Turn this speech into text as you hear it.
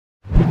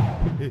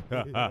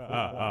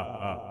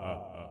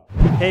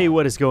Hey,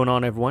 what is going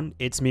on, everyone?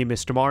 It's me,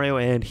 Mr. Mario,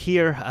 and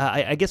here,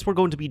 I guess we're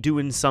going to be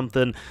doing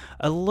something,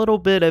 a little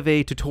bit of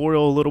a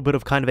tutorial, a little bit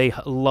of kind of a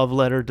love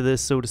letter to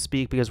this, so to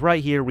speak, because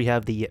right here we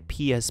have the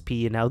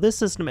PSP. Now, this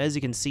system, as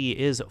you can see,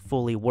 is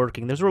fully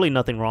working. There's really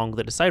nothing wrong with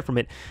it, aside from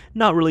it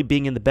not really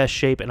being in the best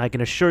shape, and I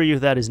can assure you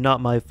that is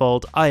not my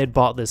fault. I had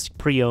bought this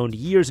pre-owned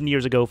years and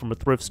years ago from a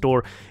thrift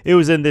store. It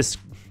was in this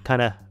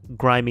kind of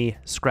grimy,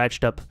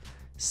 scratched up,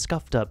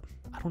 scuffed up,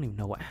 I don't even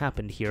know what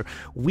happened here,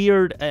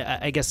 weird,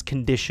 I guess,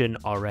 condition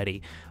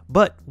already.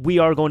 But we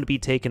are going to be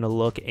taking a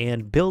look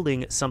and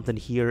building something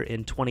here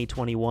in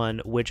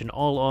 2021, which in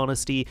all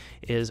honesty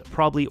is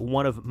probably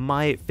one of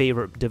my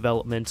favorite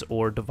developments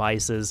or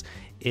devices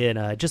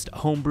in just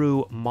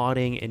homebrew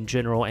modding in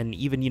general, and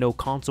even, you know,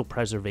 console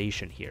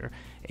preservation here.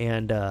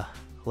 And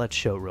let's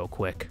show real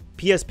quick.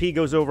 PSP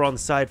goes over on the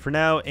side for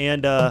now,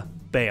 and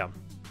bam.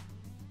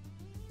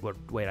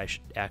 Wait, I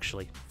should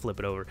actually flip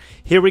it over.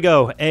 Here we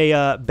go.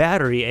 A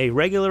battery, a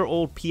regular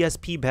old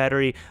PSP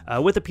battery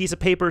with a piece of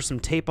paper, some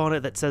tape on it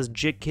that says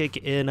Jig Kick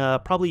in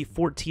probably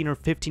 14 or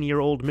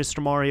 15-year-old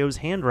Mr. Mario's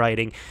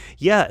handwriting.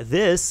 Yeah,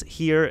 this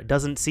here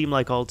doesn't seem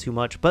like all too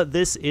much, but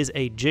this is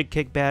a Jig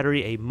Kick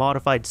battery, a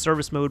modified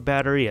service mode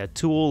battery, a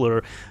tool,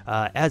 or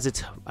as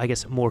it's, I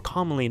guess, more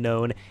commonly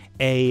known,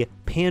 a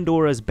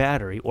Pandora's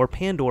battery or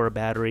Pandora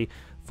battery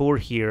for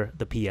here,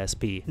 the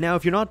PSP. Now,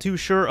 if you're not too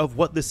sure of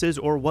what this is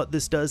or what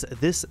this does,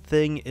 this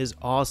thing is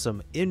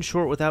awesome. In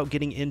short, without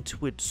getting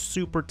into it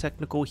super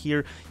technical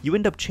here, you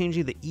end up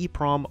changing the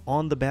EEPROM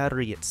on the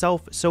battery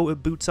itself, so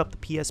it boots up the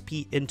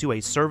PSP into a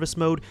service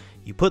mode.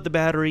 You put the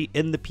battery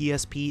in the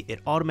PSP, it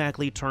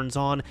automatically turns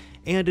on,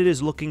 and it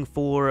is looking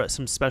for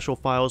some special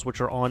files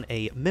which are on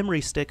a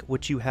memory stick,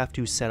 which you have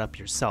to set up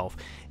yourself.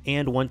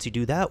 And once you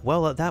do that,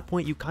 well, at that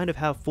point you kind of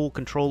have full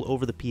control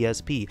over the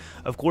PSP.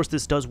 Of course,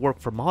 this does work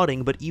for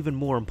modding, but even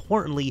more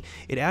importantly,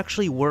 it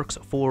actually works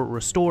for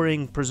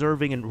restoring,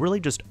 preserving, and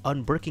really just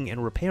unbricking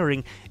and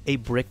repairing a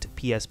bricked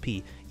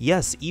PSP.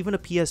 Yes, even a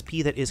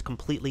PSP that is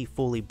completely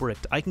fully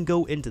bricked. I can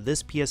go into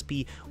this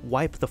PSP,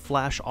 wipe the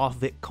flash off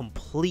of it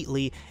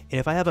completely, and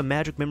if I have a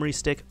magic memory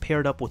stick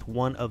paired up with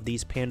one of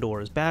these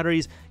Pandora's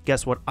batteries,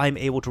 guess what? I'm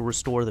able to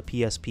restore the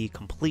PSP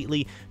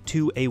completely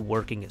to a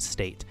working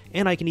state.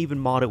 And I can even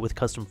mod it with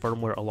custom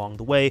firmware along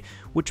the way,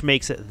 which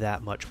makes it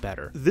that much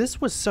better. This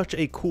was such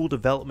a cool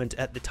development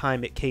at the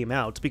time it came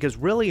out, because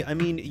really, I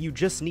mean, you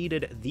just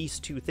needed these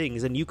two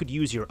things, and you could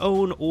use your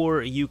own,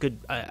 or you could,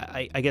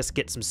 I guess,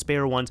 get some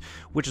spare ones,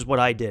 which is what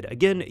I did.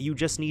 Again, you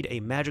just need a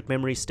magic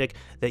memory stick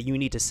that you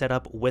need to set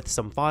up with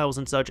some files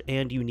and such,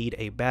 and you need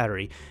a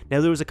battery.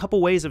 Now, there was a couple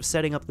ways of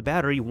setting up the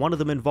battery. One of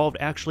them involved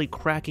actually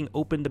cracking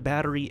open the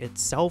battery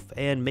itself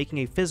and making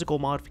a physical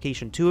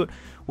modification to it,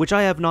 which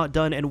I have not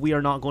done, and we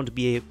are not going to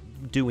be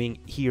doing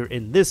here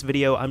in this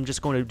video. I'm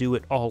just going to do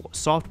it all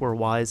software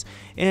wise.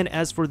 And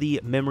as for the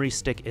memory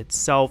stick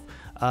itself,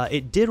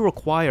 it did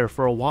require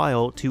for a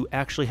while to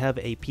actually have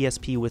a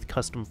PSP with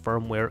custom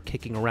firmware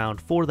kicking around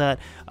for that,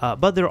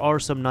 but there are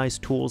some nice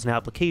tools and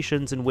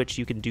applications in which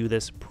you can do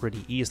this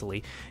pretty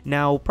easily.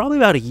 Now, probably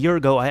about a year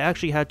ago, I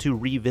actually had to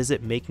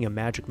revisit making a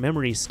magic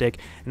memory stick,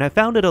 and I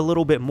found it a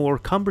little bit more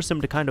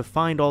cumbersome to kind of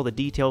find all the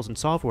details and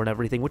software and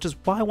everything, which is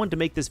why I wanted to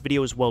make this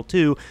video as well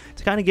too,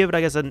 to kind of give it,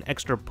 I guess, an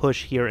extra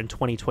push here in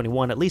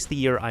 2021, at least the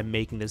year I'm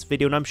making this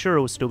video, and I'm sure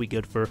it will still be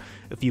good for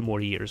a few more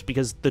years,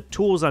 because the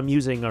tools I'm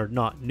using are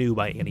not new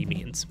by any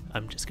means.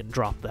 I'm just gonna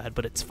drop that,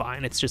 but it's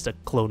fine. It's just a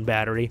clone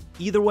battery.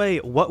 Either way,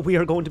 what we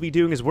are going to be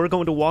doing is we're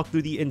going to walk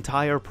through the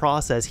entire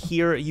process.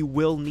 Here, you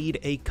will need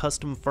a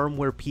custom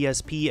firmware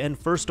PSP, and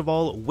first of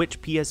all,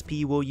 which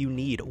PSP will you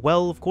need?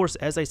 Well, of course,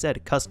 as I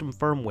said, custom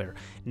firmware.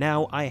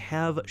 Now, I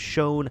have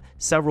shown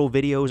several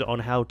videos on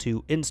how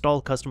to install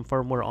custom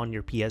firmware on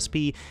your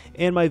PSP,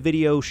 and my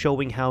video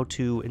showing how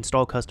to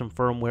install custom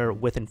firmware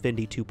with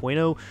Infinity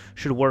 2.0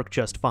 should work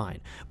just fine.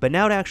 But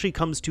now it actually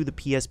comes to the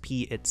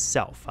PSP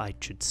itself. I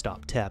should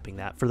stop tapping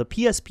that. For the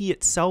PSP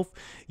itself,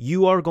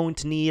 you are going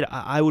to need,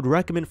 I would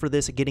recommend for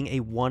this, getting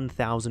a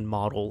 1000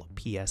 model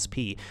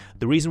PSP.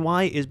 The reason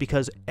why is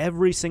because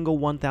every single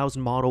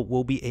 1000 model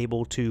will be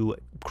able to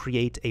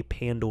create a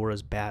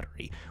Pandora's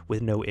battery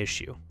with no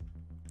issue.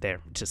 There,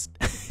 just,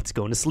 it's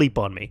going to sleep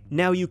on me.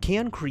 Now, you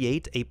can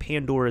create a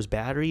Pandora's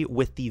battery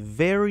with the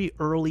very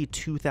early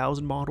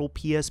 2000 model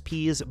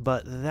PSPs,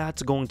 but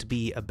that's going to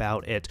be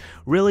about it.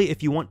 Really,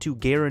 if you want to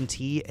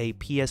guarantee a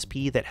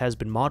PSP that has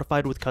been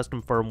modified with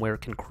custom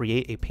firmware can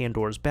create a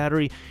Pandora's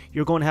battery,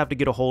 you're going to have to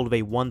get a hold of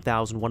a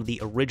 1000, one of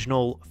the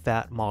original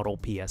fat model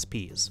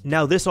PSPs.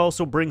 Now, this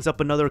also brings up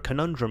another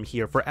conundrum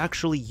here. For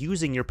actually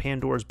using your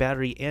Pandora's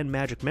battery and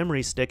magic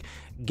memory stick,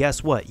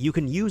 guess what? You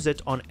can use it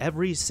on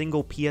every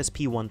single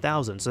PSP 1000.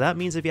 So that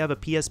means if you have a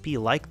PSP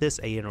like this,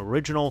 an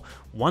original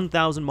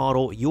 1000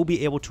 model, you'll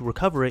be able to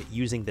recover it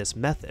using this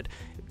method.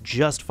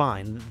 just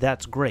fine.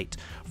 That's great.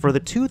 For the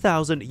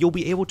 2000, you'll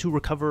be able to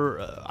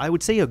recover, I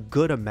would say, a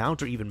good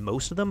amount or even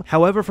most of them.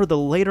 However, for the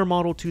later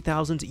model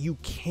 2000s, you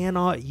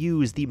cannot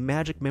use the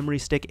magic memory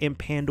stick and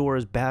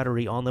Pandora's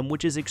battery on them,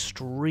 which is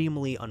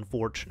extremely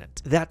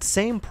unfortunate. That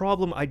same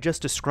problem I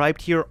just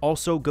described here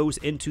also goes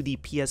into the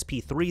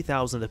PSP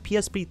 3000. The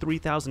PSP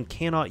 3000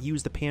 cannot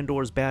use the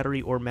Pandora's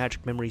battery or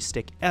magic memory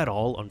stick at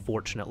all,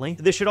 unfortunately.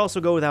 This should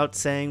also go without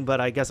saying, but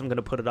I guess I'm going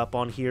to put it up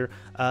on here.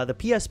 The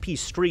PSP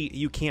Street,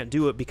 you can't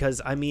do it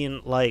because, I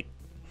mean, like,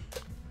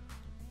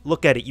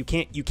 look at it. You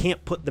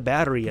can't put the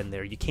battery in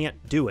there. You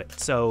can't do it.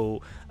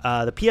 So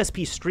the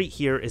PSP Street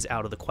here is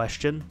out of the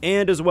question,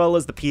 and as well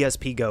as the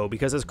PSP Go,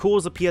 because as cool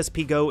as the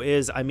PSP Go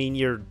is, I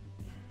mean,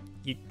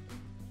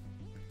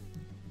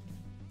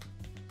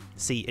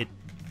 see,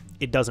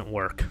 it doesn't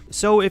work.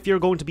 So if you're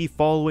going to be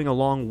following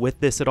along with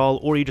this at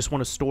all, or you just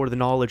want to store the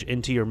knowledge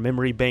into your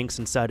memory banks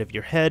inside of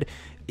your head,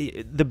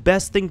 the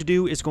best thing to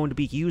do is going to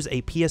be use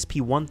a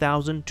PSP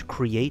 1000 to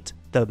create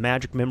the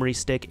magic memory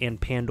stick and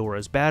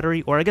Pandora's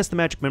battery, or I guess the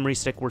magic memory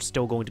stick we're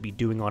still going to be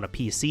doing on a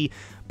PC,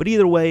 but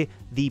either way,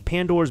 the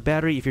Pandora's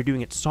battery, if you're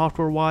doing it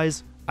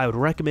software-wise, I would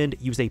recommend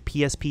use a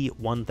PSP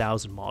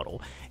 1000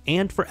 model.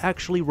 And for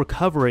actually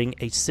recovering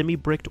a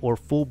semi-bricked or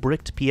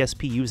full-bricked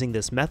PSP using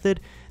this method,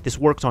 this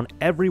works on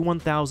every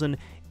 1000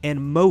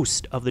 and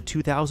most of the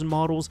 2000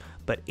 models,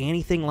 but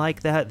anything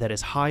like that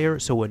is higher,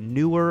 so a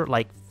newer,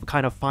 like,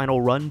 kind of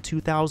final run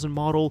 2000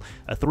 model,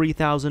 a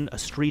 3000, a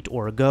Street,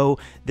 or a Go,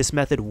 this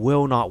method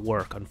will not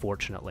work,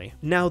 unfortunately.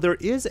 Now, there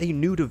is a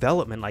new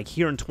development, like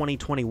here in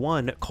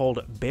 2021,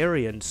 called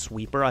Baryon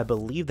Sweeper. I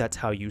believe that's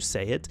how you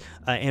say it.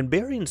 And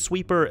Baryon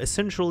Sweeper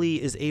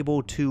essentially is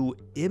able to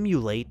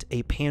emulate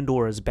a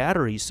Pandora's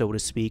battery, so to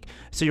speak,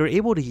 so you're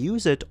able to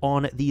use it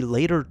on the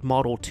later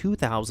model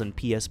 2000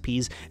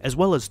 PSPs, as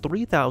well as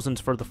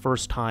 3000s for the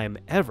first time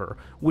ever,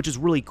 which is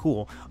really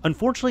cool.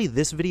 Unfortunately,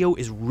 this video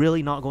is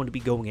really not going to be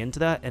going into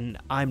that, and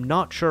I'm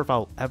not sure if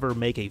I'll ever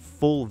make a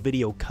full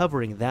video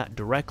covering that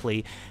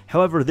directly.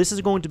 However, this is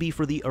going to be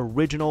for the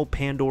original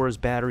Pandora's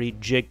battery,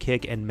 jig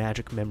kick, and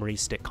magic memory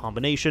stick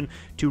combination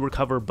to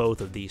recover both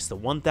of these, the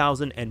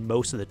 1000 and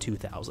most of the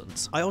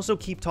 2000s. I also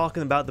keep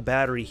talking about the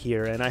battery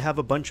here, and I have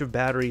a bunch of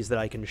batteries that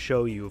I can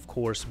show you, of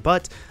course,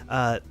 but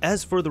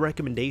as for the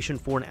recommendation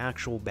for an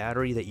actual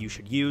battery that you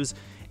should use,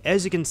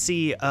 as you can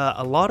see,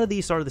 a lot of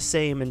these are the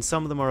same, and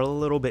some of them are a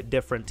little bit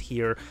different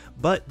here,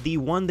 but the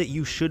one that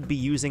you should be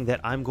using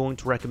that I'm going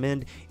to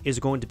recommend is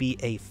going to be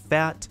a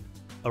fat,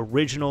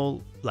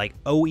 original, like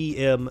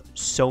OEM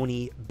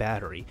Sony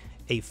battery.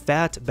 A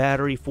fat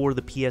battery for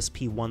the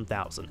PSP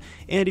 1000.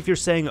 And if you're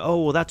saying,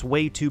 oh, well, that's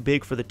way too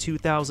big for the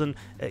 2000,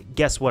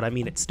 guess what? I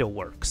mean, it still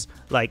works.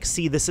 Like,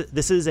 see, this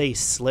is a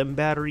slim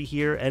battery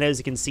here, and as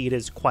you can see, it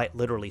is quite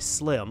literally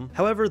slim.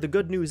 However, the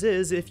good news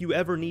is, if you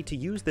ever need to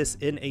use this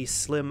in a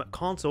slim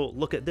console,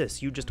 look at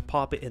this. You just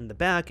pop it in the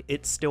back,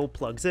 it still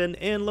plugs in,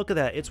 and look at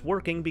that. It's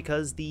working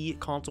because the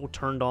console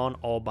turned on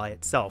all by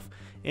itself.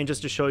 And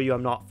just to show you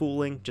I'm not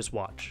fooling, just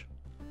watch.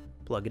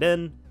 Plug it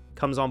in.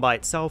 Comes on by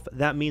itself.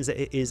 That means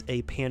that it is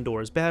a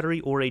Pandora's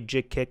battery or a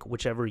jig kick,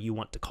 whichever you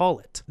want to call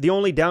it. The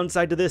only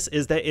downside to this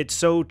is that it's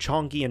so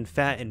chunky and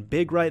fat and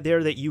big right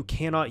there that you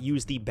cannot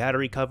use the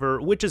battery cover,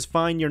 which is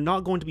fine. You're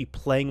not going to be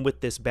playing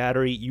with this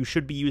battery. You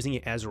should be using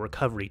it as a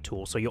recovery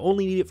tool. So you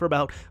only need it for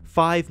about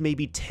 5,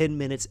 maybe 10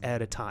 minutes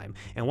at a time.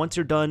 And once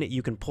you're done,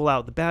 you can pull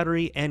out the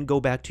battery and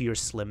go back to your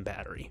slim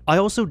battery. I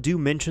also do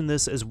mention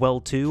this as well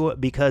too,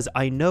 because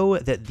I know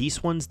that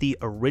these ones, the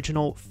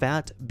original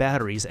fat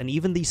batteries, and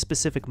even the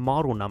specific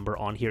model number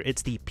on here,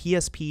 it's the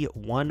PSP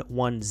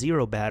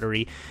 110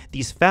 battery.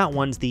 These fat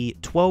ones, the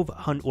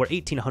 1200 or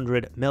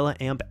 1800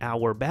 milliamp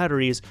hour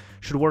batteries,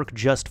 should work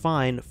just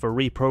fine for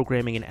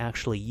reprogramming and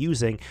actually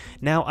using.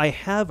 Now, I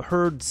have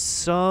heard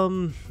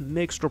some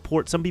mixed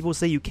reports. Some people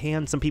say you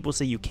can, some people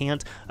say you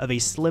can't, of a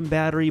slim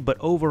battery, but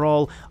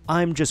overall,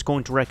 I'm just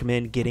going to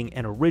recommend getting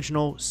an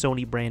original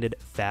Sony branded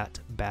fat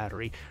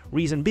battery.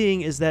 Reason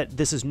being is that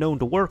this is known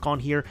to work on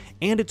here,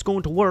 and it's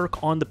going to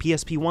work on the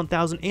PSP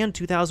 1000 and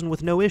 2000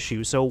 with no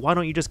issue, so why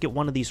don't you just get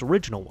one of these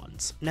original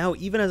ones? Now,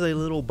 even as a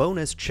little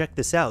bonus, check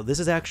this out. This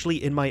is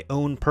actually in my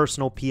own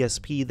personal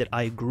PSP that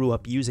I grew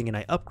up using and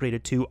I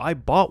upgraded to. I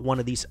bought one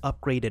of these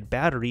upgraded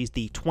batteries,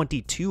 the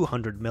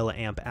 2200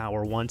 milliamp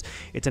hour ones.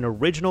 It's an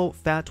original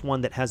fat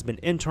one that has been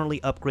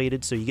internally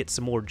upgraded, so you get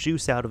some more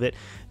juice out of it.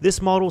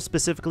 This model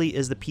specifically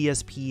is the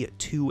PSP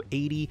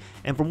 280,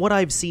 and from what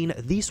I've seen,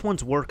 these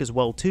ones work as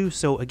well too,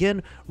 so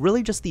again,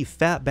 really just the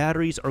fat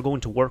batteries are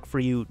going to work for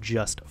you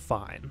just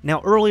fine.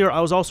 Now, earlier I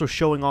was also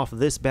showing off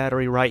this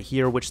battery right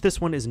here, which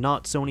this one is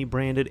not Sony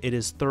branded, it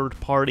is third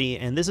party,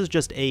 and this is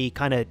just a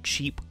kind of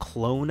cheap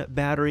clone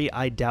battery.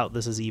 I doubt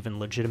this is even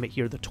legitimate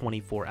here, the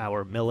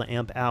 24-hour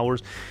milliamp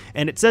hours,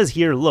 and it says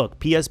here, look,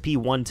 PSP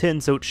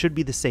 110, so it should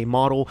be the same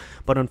model,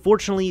 but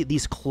unfortunately,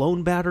 these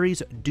clone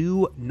batteries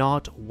do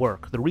not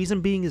work. The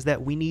reason being is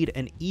that we need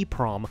an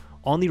EEPROM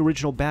on the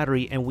original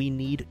battery, and we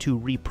need to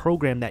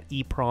reprogram that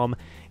EEPROM,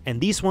 and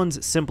these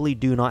ones simply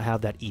do not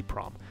have that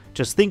EEPROM.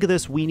 Just think of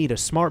this, we need a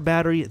smart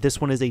battery, this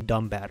one is a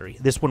dumb battery.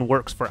 This one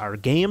works for our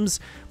games,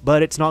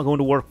 but it's not going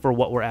to work for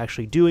what we're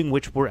actually doing,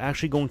 which we're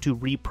actually going to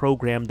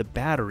reprogram the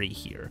battery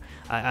here.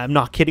 I'm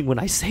not kidding when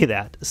I say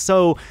that.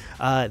 So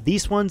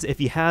these ones,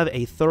 if you have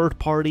a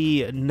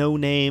third-party,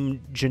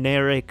 no-name,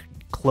 generic,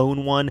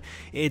 clone one,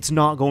 it's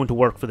not going to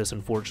work for this,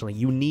 unfortunately.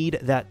 You need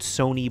that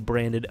Sony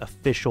branded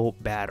official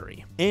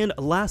battery. And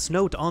last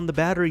note on the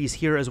batteries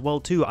here as well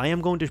too, I am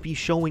going to be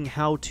showing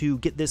how to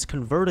get this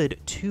converted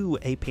to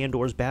a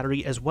Pandora's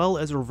battery, as well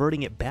as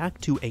reverting it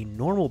back to a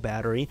normal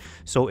battery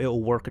so it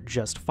will work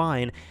just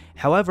fine.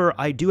 However,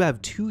 I do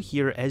have two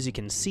here, as you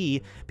can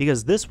see,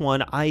 because this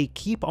one I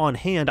keep on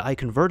hand. I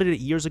converted it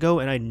years ago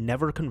and I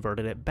never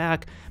converted it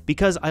back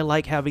because I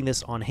like having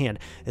this on hand.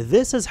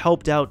 This has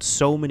helped out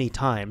so many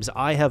times.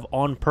 I have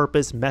on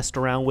purpose messed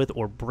around with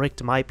or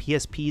bricked my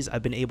PSPs.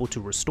 I've been able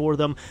to restore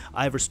them.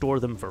 I've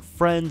restored them for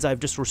friends. I've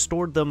just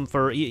restored them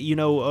for,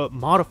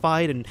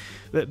 modified, and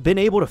been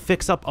able to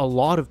fix up a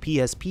lot of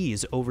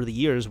PSPs over the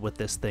years with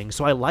this thing.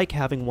 So I like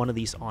having one of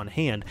these on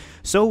hand.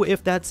 So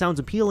if that sounds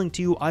appealing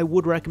to you, I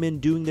would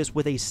recommend doing this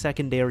with a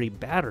secondary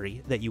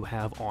battery that you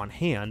have on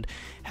hand.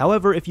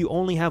 However, if you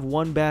only have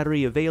one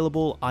battery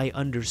available, I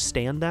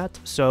understand that.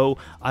 So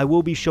I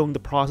will be showing the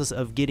process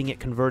of getting it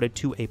converted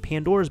to a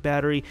Pandora's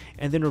battery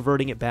and then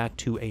reverting it back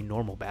to a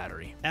normal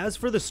battery. As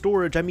for the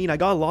storage, I mean, I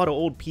got a lot of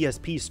old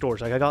PSP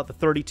storage. Like I got the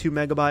 32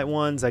 megabyte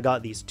ones, I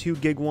got these 2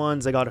 gig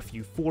ones, I got a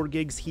few 4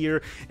 gigs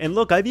here. And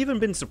look, I've even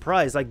been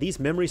surprised, like these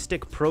Memory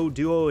Stick Pro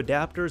Duo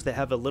adapters that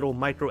have a little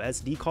micro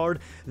SD card.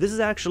 This is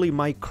actually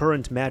my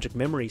current Magic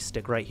Memory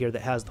Stick right here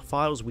that has the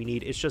files we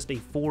need. It's just a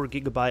 4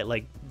 gigabyte,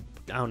 like,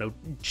 I don't know,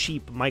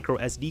 cheap micro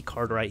SD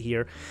card right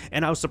here,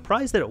 and I was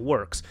surprised that it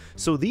works.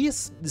 So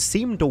these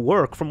seem to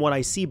work from what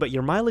I see, but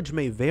your mileage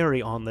may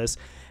vary on this.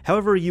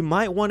 However, you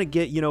might want to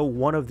get,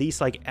 one of these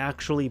like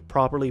actually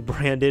properly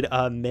branded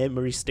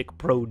Memory Stick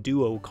Pro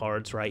Duo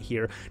cards right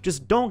here.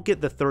 Just don't get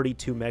the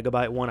 32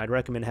 megabyte one. I'd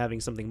recommend having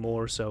something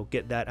more, so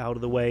get that out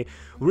of the way.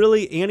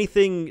 Really,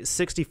 anything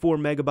 64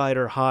 megabyte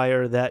or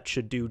higher, that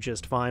should do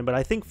just fine. But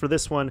I think for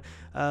this one,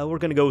 we're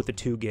going to go with the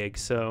 2 gig.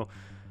 So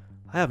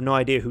I have no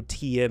idea who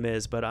TM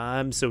is, but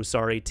I'm so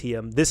sorry,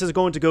 TM. This is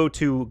going to go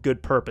to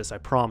good purpose, I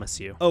promise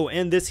you. Oh,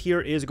 and this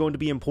here is going to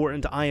be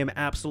important. I am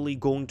absolutely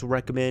going to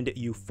recommend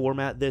you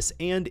format this,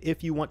 and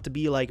if you want to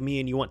be like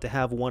me and you want to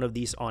have one of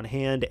these on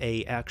hand,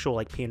 a actual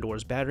like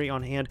Pandora's battery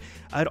on hand,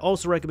 I'd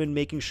also recommend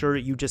making sure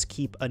you just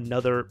keep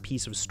another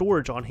piece of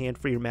storage on hand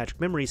for your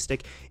Magic Memory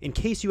Stick in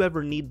case you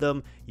ever need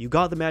them. You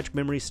got the Magic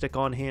Memory Stick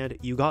on hand,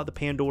 you got the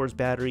Pandora's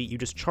battery, you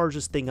just charge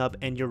this thing up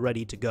and you're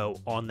ready to go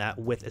on that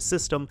with a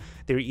system.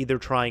 They're either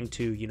trying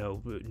to,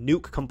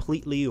 nuke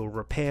completely or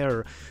repair,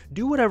 or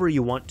do whatever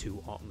you want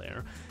to on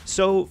there.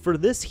 So for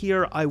this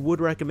here, I would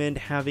recommend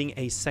having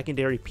a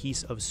secondary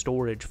piece of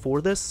storage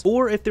for this,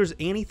 or if there's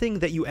anything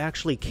that you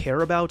actually care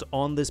about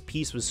on this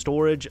piece of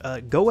storage,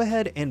 go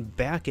ahead and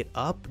back it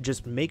up.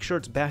 Just make sure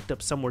it's backed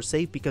up somewhere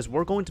safe because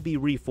we're going to be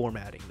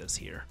reformatting this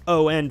here.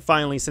 Oh, and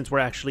finally, since we're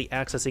actually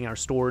accessing our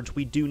storage,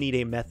 we do need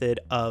a method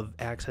of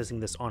accessing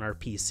this on our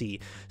PC.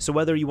 So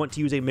whether you want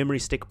to use a Memory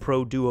Stick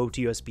Pro Duo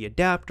to USB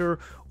adapter,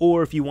 or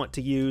if you want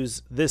to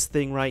use this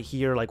thing right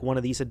here, like one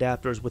of these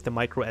adapters with a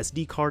micro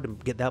SD card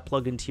and get that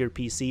plugged into your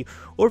PC,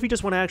 or if you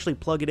just want to actually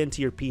plug it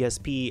into your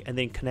PSP and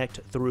then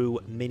connect through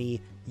mini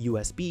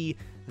USB,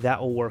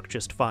 that will work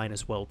just fine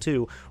as well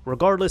too.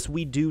 Regardless,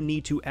 we do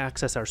need to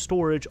access our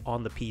storage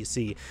on the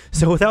PC.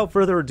 So without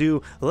further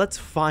ado, let's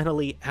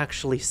finally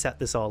actually set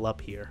this all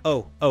up here.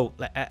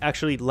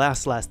 Actually,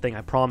 last thing,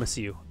 I promise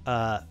you,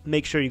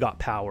 make sure you got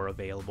power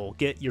available.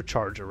 Get your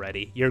charger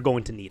ready. You're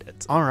going to need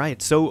it. All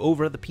right, so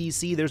over at the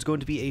PC, there's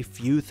going to be a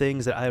few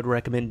things that I would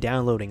recommend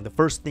downloading. The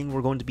first thing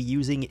we're going to be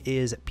using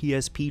is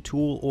PSP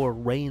Tool or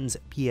Rain's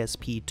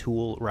PSP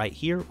Tool right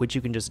here, which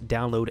you can just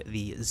download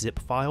the zip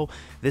file.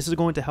 This is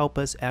going to help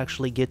us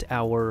actually get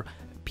our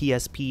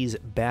PSP's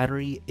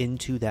battery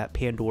into that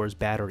Pandora's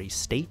battery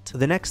state.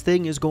 The next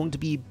thing is going to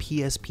be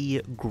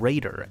PSP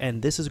Grader,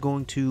 and this is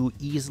going to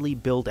easily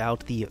build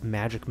out the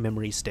Magic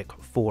Memory Stick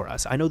for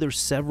us. I know there's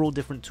several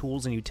different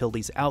tools and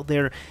utilities out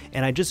there,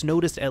 and I just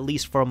noticed, at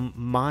least from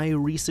my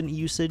recent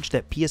usage,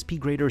 that PSP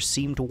Grader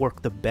seemed to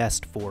work the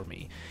best for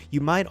me.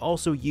 You might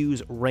also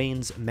use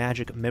Rain's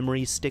Magic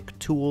Memory Stick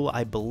tool,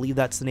 I believe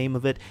that's the name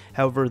of it.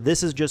 However,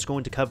 this is just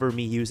going to cover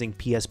me using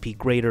PSP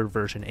Grader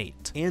version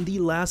 8. And the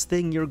last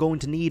thing you're going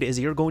to need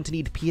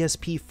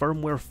PSP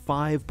firmware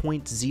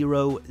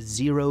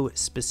 5.00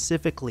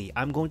 specifically.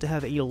 I'm going to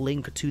have a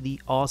link to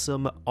the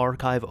awesome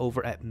archive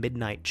over at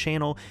Midnight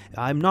channel.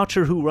 I'm not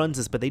sure who runs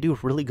this, but they do a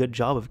really good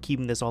job of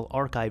keeping this all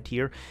archived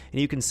here,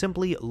 and you can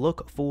simply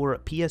look for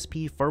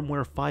PSP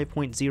firmware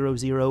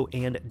 5.00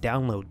 and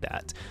download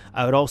that.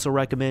 I would also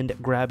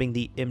recommend grabbing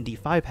the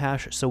MD5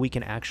 hash so we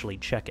can actually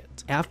check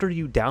it. After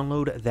you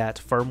download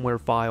that firmware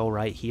file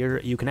right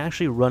here, you can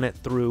actually run it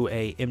through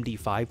a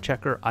MD5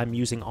 checker. I'm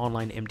using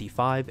online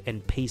MD5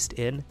 and paste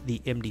in the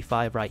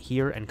MD5 right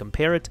here and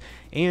compare it,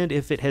 and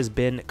if it has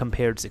been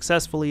compared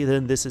successfully,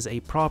 then this is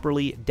a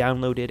properly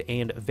downloaded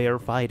and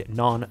verified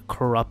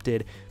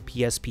non-corrupted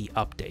PSP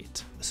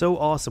update. So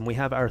awesome, we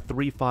have our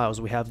 3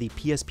 files. We have the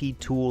PSP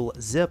tool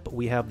zip,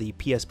 we have the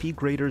PSP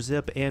grader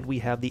zip, and we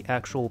have the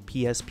actual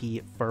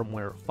PSP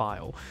firmware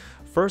file.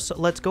 First,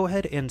 let's go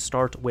ahead and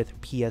start with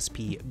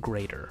PSP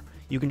grader.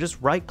 You can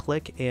just right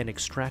click and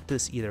extract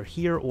this either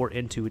here or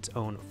into its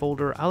own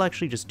folder. I'll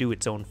actually just do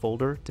its own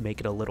folder to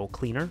make it a little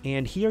cleaner.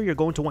 And here you're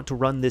going to want to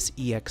run this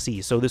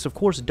exe. So this of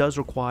course does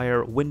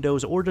require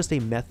Windows or just a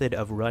method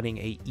of running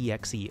a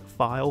exe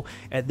file.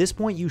 At this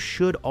point you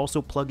should also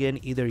plug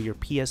in either your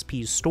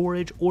PSP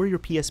storage or your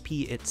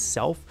PSP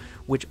itself,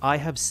 which I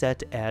have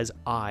set as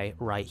I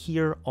right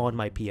here on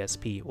my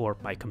PSP or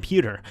my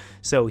computer.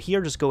 So here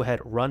just go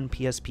ahead, run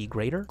PSP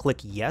grader, click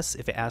yes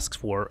if it asks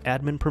for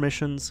admin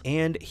permissions,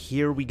 and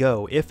here we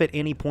go. If at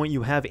any point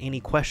you have any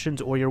questions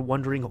or you're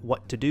wondering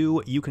what to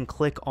do, you can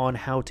click on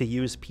how to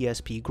use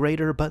PSP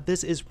grader, but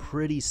this is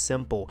pretty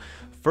simple.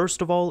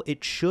 First of all,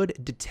 it should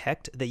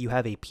detect that you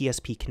have a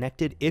PSP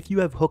connected if you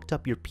have hooked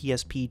up your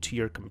PSP to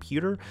your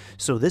computer,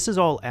 so this is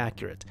all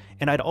accurate.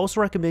 And I'd also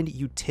recommend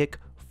you tick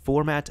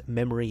format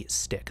memory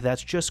stick.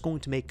 That's just going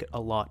to make it a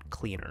lot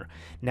cleaner.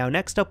 Now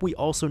next up, we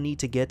also need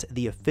to get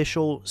the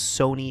official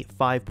Sony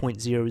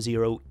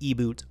 5.00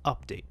 eBoot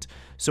update.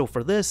 So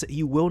for this,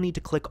 you will need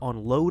to click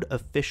on load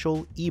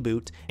official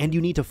eBoot, and you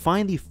need to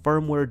find the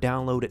firmware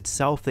download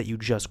itself that you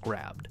just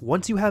grabbed.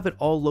 Once you have it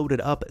all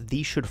loaded up,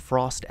 these should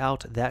frost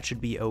out. That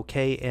should be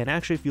okay. And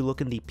actually, if you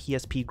look in the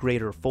PSP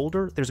grader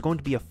folder, there's going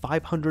to be a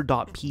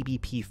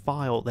 500.pbp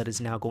file that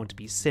is now going to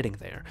be sitting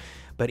there.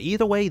 But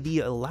either way,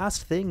 the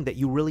last thing that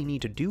you really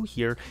need to do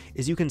here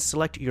is you can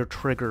select your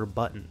trigger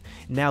button.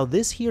 Now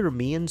this here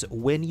means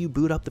when you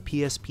boot up the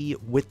PSP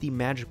with the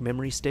magic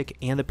memory stick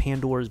and the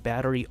Pandora's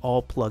battery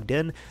all plugged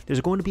in,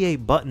 there's going to be a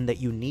button that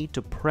you need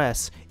to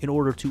press in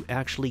order to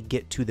actually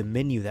get to the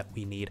menu that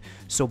we need.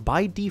 So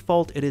by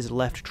default, it is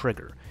left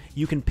trigger.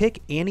 You can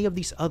pick any of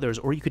these others,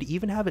 or you could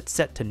even have it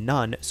set to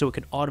none so it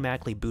can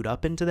automatically boot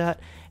up into that.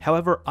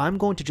 However, I'm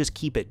going to just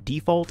keep it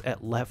default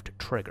at left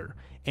trigger.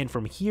 And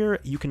from here,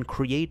 you can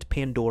create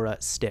Pandora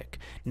stick.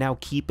 Now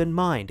keep in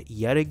mind,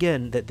 yet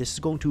again, that this is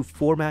going to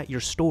format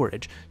your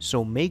storage,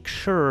 so make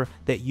sure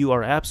that you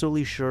are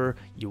absolutely sure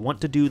you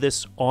want to do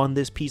this on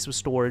this piece of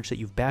storage, that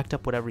you've backed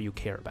up whatever you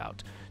care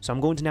about. So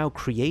I'm going to now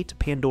create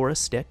Pandora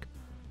stick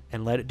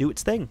and let it do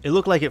its thing. It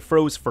looked like it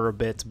froze for a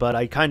bit, but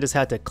I kind of just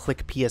had to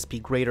click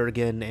PSP grader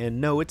again, and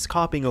no, it's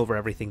copying over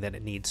everything that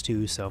it needs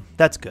to, so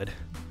that's good.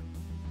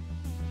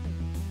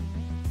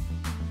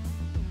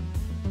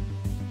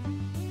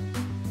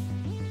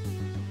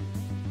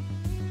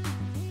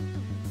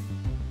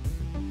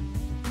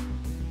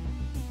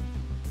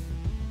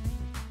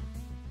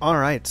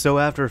 Alright, so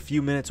after a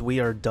few minutes we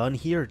are done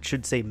here. It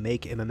should say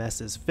make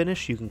MMS is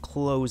finished. You can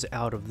close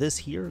out of this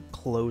here,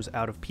 close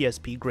out of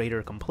PSP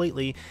grader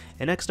completely,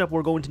 and next up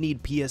we're going to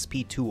need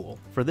PSP tool.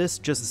 For this,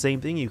 just the same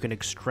thing, you can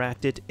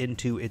extract it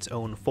into its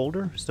own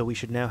folder, so we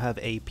should now have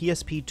a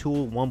PSP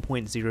tool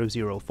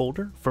 1.00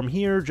 folder. From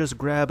here, just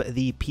grab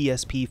the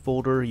PSP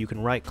folder, you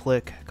can right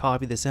click,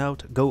 copy this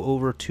out, go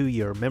over to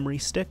your memory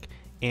stick,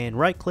 and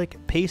right click,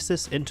 paste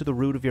this into the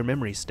root of your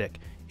memory stick.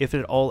 If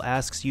it all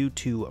asks you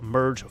to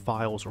merge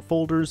files or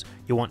folders,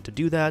 you want to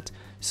do that.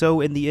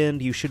 So in the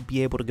end, you should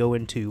be able to go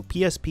into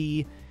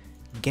PSP,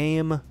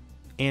 game,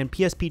 and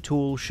PSP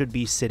tool should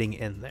be sitting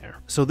in there.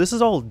 So this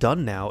is all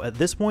done now. At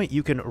this point,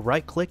 you can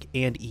right click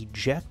and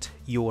eject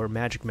your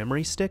magic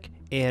memory stick,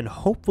 and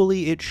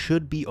hopefully it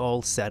should be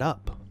all set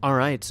up.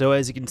 Alright, so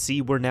as you can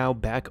see, we're now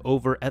back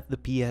over at the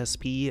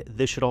PSP.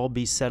 This should all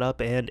be set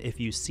up, and if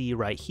you see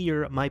right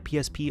here, my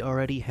PSP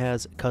already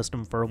has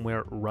custom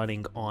firmware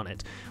running on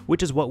it,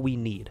 which is what we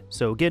need.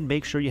 So again,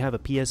 make sure you have a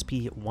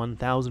PSP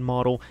 1000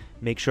 model,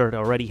 make sure it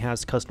already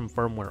has custom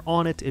firmware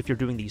on it if you're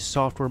doing the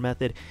software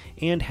method,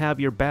 and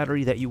have your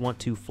battery that you want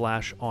to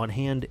flash on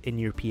hand in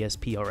your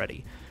PSP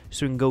already.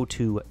 So you can go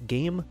to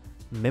Game,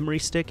 Memory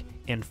Stick,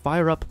 and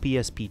fire up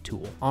PSP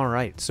tool.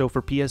 Alright, so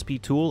for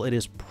PSP tool, it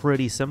is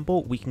pretty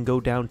simple. We can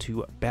go down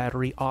to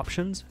battery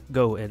options,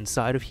 go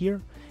inside of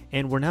here,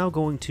 and we're now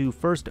going to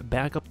first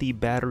back up the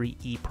battery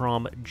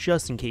EEPROM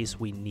just in case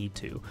we need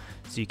to.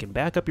 So you can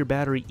back up your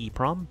battery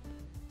EEPROM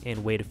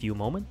and wait a few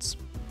moments.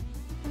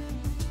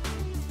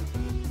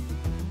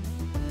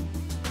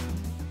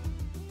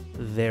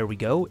 There we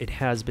go, it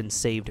has been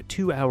saved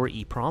to our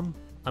EEPROM.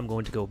 I'm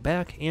going to go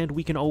back, and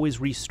we can always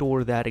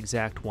restore that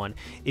exact one.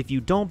 If you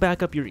don't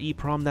back up your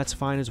EEPROM, that's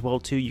fine as well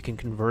too. You can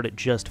convert it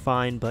just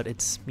fine, but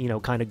it's, you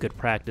know, kind of good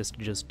practice to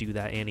just do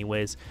that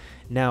anyways.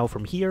 Now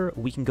from here,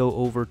 we can go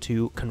over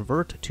to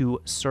convert to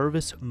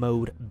service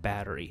mode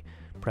battery.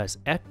 Press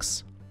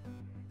X,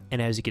 and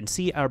as you can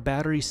see, our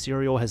battery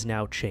serial has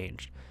now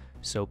changed.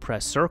 So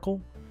press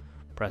circle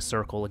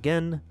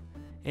again,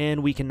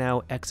 and we can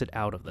now exit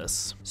out of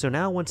this. So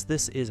now once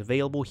this is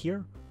available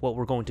here, what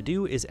we're going to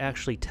do is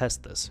actually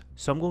test this.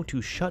 So I'm going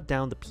to shut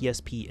down the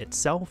PSP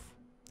itself.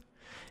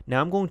 Now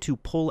I'm going to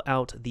pull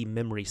out the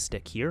memory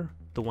stick here,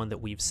 the one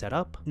that we've set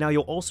up. Now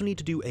you'll also need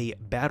to do a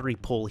battery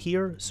pull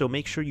here, so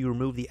make sure you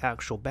remove the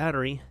actual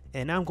battery.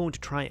 And now I'm going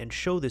to try and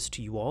show this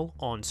to you all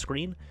on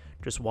screen.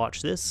 Just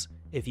watch this.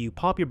 if you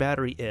pop your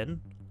battery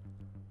in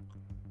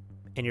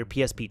and your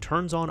PSP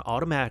turns on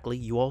automatically,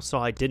 you all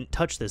saw I didn't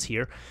touch this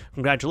here.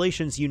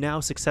 Congratulations, you now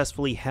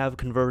successfully have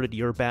converted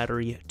your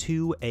battery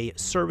to a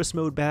service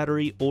mode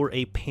battery or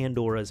a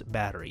Pandora's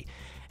battery.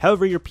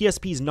 However, your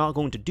PSP is not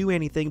going to do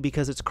anything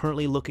because it's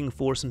currently looking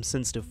for some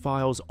sensitive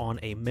files on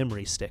a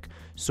memory stick.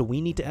 So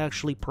we need to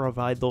actually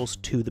provide those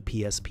to the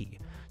PSP.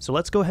 So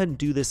let's go ahead and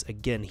do this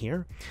again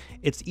here.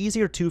 It's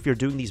easier too if you're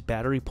doing these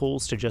battery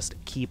pulls to just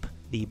keep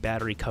the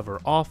battery cover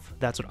off.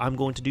 That's what I'm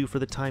going to do for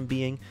the time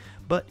being.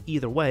 But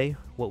either way,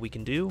 what we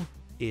can do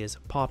is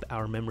pop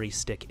our memory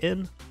stick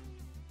in,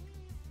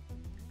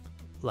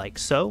 like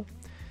so,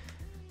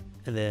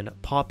 and then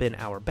pop in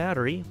our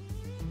battery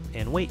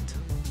and wait.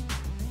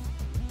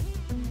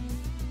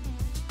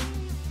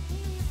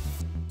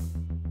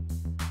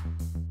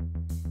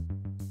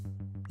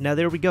 Now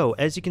there we go.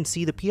 As you can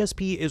see, the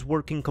PSP is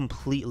working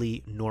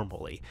completely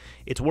normally.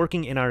 It's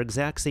working in our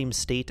exact same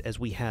state as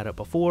we had it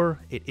before.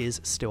 It is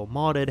still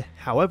modded.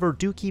 However,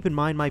 do keep in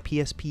mind my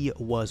PSP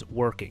was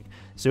working.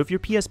 So if your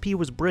PSP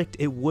was bricked,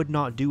 it would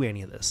not do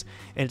any of this.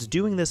 And it's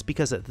doing this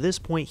because at this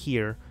point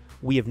here,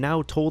 we have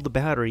now told the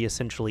battery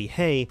essentially,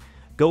 hey,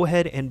 go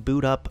ahead and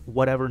boot up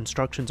whatever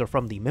instructions are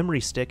from the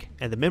memory stick,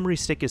 and the memory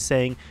stick is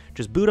saying,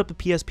 just boot up the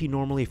PSP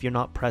normally if you're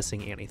not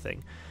pressing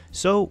anything.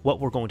 So what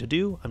we're going to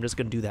do, I'm just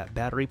going to do that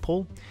battery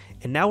pull,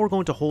 and now we're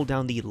going to hold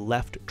down the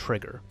left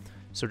trigger.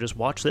 So just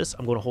watch this,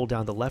 I'm going to hold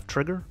down the left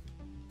trigger,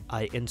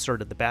 I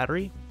inserted the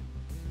battery,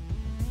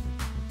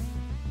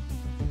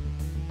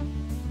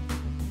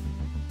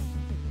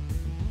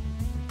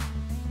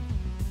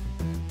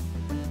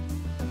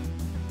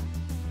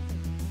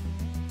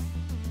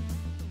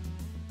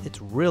 it's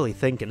really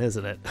thinking,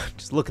 isn't it?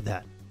 Just look at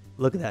that.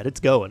 Look at that, it's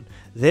going.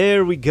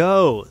 There we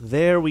go,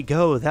 there we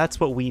go,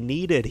 that's what we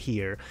needed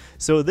here.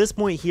 So at this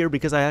point here,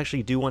 because I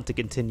actually do want to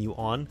continue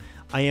on,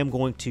 I am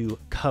going to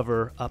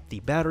cover up the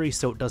battery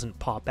so it doesn't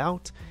pop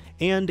out.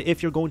 And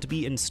if you're going to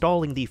be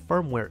installing the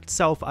firmware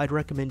itself, I'd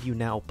recommend you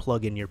now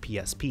plug in your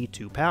PSP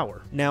to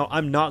power. Now,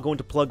 I'm not going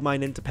to plug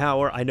mine into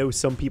power. I know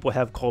some people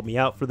have called me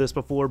out for this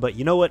before, but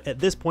you know what? At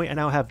this point, I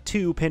now have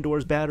 2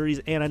 Pandora's batteries,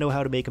 and I know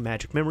how to make a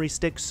magic memory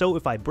stick, so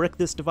if I brick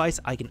this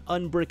device, I can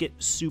unbrick it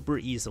super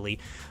easily.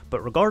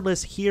 But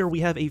regardless, here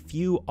we have a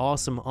few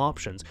awesome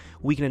options.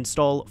 We can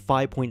install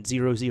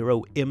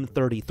 5.00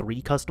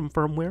 M33 custom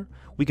firmware.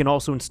 We can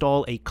also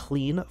install a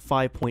clean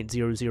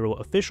 5.00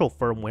 official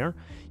firmware.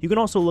 You can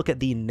also look at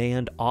the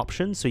NAND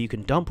option, so you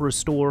can dump,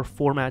 restore,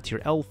 format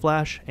your L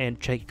flash,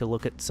 and take a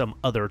look at some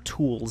other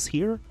tools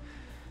here.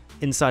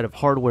 Inside of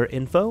hardware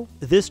info,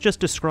 this just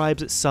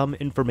describes some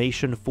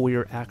information for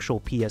your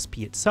actual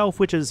PSP itself,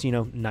 which is, you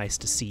know, nice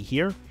to see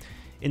here.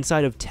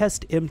 Inside of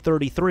test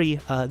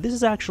M33, this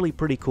is actually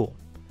pretty cool.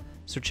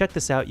 So check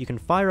this out, you can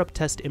fire up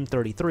test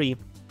M33,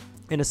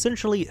 and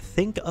essentially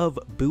think of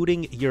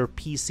booting your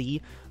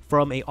PC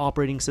from an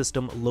operating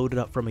system loaded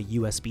up from a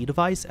USB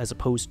device as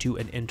opposed to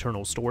an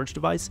internal storage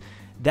device.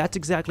 That's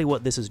exactly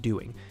what this is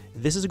doing.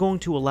 This is going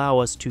to allow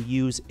us to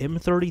use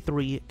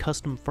M33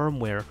 custom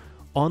firmware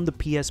on the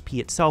PSP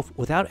itself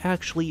without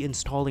actually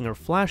installing or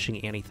flashing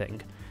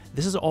anything.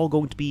 This is all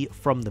going to be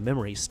from the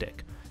memory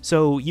stick.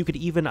 So you could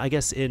even, I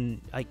guess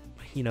in,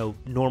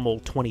 normal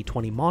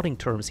 2020 modding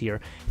terms here,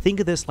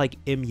 think of this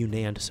like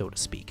emunand, so to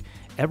speak.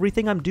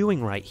 Everything I'm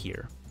doing right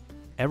here,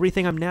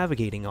 everything I'm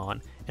navigating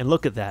on, and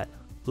look at that.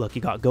 Look,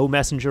 you got Go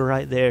Messenger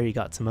right there, you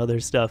got some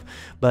other stuff,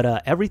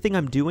 but everything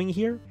I'm doing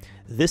here,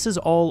 this is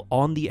all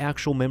on the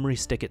actual memory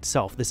stick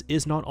itself. This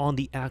is not on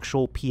the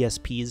actual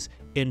PSP's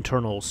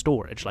internal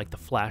storage, like the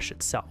flash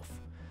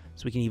itself.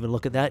 So we can even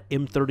look at that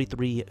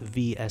M33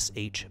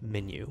 VSH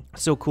menu.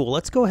 So cool,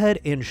 let's go ahead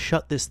and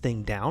shut this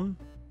thing down.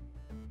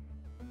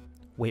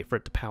 Wait for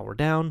it to power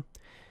down.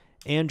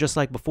 And just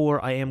like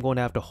before, I am going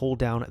to have to hold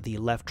down the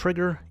left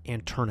trigger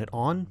and turn it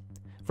on.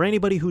 For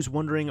anybody who's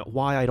wondering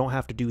why I don't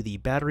have to do the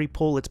battery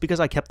pull, it's because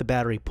I kept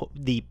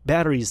the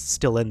battery's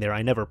still in there.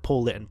 I never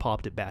pulled it and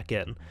popped it back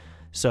in.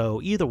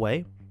 So either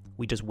way,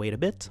 we just wait a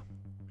bit,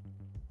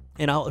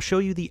 and I'll show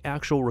you the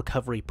actual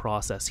recovery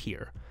process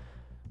here.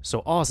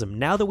 So awesome,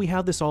 now that we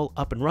have this all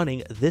up and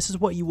running, this is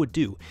what you would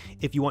do.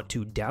 If you want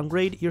to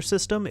downgrade your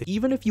system,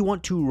 even if you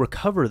want to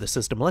recover the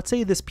system, let's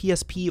say this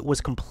PSP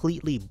was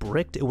completely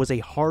bricked, it was a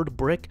hard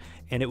brick,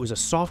 and it was a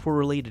software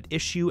related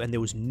issue, and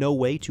there was no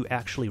way to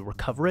actually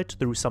recover it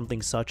through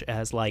something such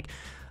as like,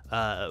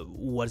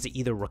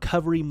 either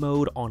recovery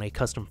mode on a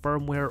custom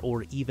firmware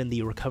or even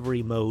the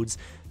recovery modes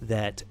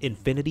that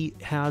Infinity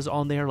has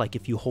on there, like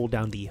if you hold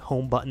down the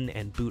home button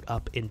and boot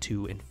up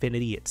into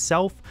Infinity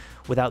itself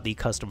without the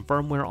custom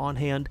firmware on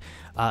hand.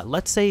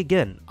 Let's say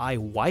again, I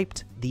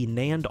wiped the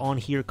NAND on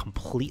here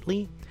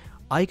completely.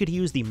 I could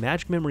use the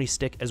magic memory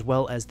stick as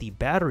well as the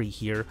battery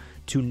here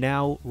to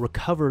now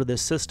recover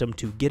this system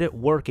to get it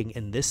working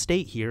in this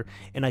state here,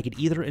 and I could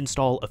either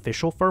install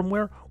official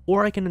firmware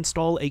or I can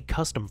install a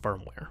custom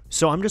firmware.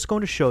 So I'm just going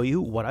to show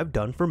you what I've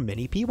done for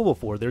many people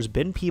before. There's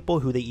been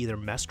people who they either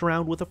messed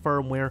around with a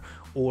firmware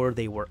or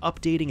they were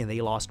updating and they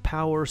lost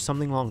power,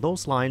 something along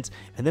those lines,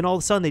 and then all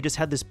of a sudden they just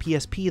had this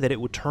PSP that it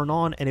would turn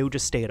on and it would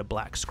just stay at a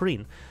black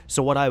screen.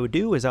 So what I would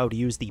do is I would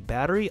use the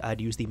battery,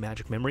 I'd use the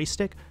magic memory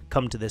stick,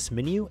 come to this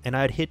menu, and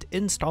I'd hit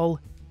install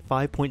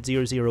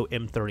 5.00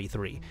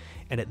 M33.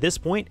 And at this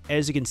point,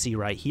 as you can see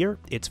right here,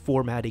 it's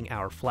formatting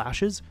our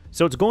flashes.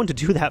 So it's going to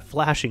do that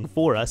flashing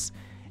for us.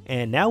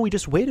 And now we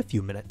just wait a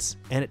few minutes,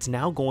 and it's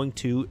now going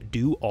to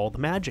do all the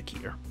magic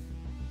here.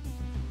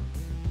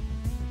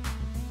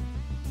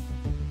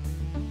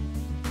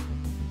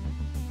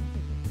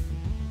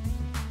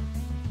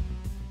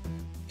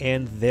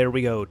 And there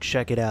we go,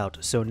 check it out.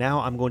 So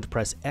now I'm going to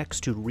press X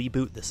to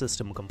reboot the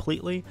system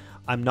completely.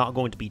 I'm not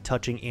going to be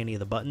touching any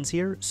of the buttons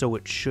here, so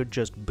it should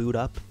just boot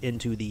up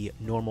into the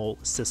normal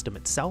system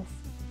itself.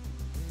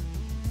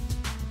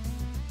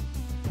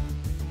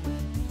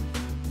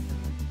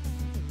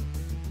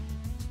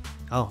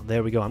 Oh,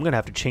 there we go. I'm going to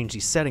have to change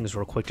these settings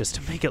real quick just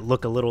to make it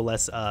look a little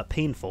less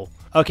painful.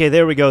 Okay,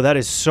 there we go. That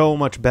is so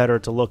much better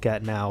to look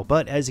at now.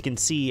 But as you can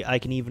see, I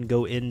can even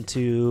go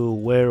into,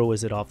 where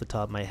was it off the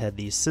top of my head?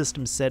 These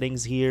system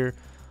settings here.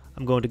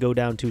 I'm going to go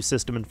down to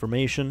system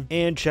information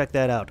and check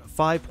that out.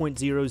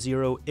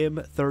 5.00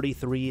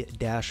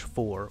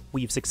 M33-4.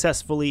 We've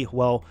successfully,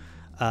 well,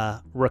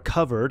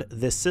 recovered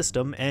this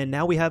system, and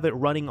now we have it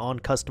running on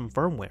custom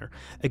firmware.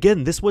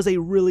 Again, this was a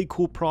really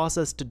cool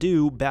process to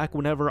do back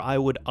whenever I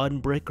would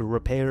unbrick or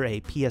repair a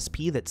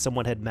PSP that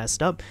someone had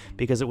messed up,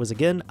 because it was,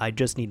 again, I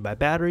just need my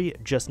battery,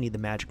 just need the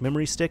magic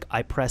memory stick.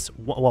 I press,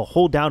 well,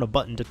 hold down a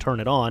button to turn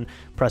it on,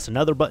 press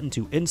another button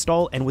to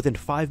install, and within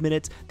 5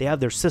 minutes, they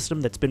have their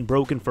system that's been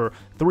broken for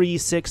 3,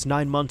 6,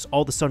 9 months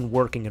all of a sudden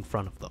working in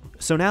front of them.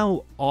 So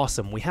now,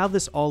 awesome, we have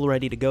this all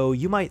ready to go.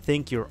 You might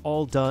think you're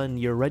all done,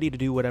 you're ready to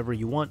do whatever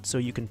you want, so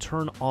you can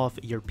turn off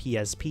your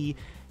PSP.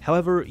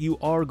 However, you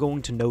are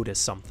going to notice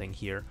something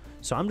here.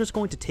 So I'm just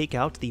going to take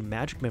out the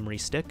magic memory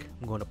stick.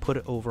 I'm going to put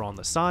it over on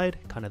the side,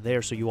 kind of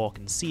there so you all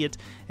can see it.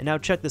 And now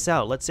check this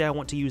out. Let's say I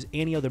want to use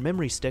any other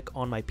memory stick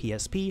on my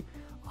PSP.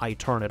 I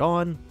turn it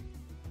on,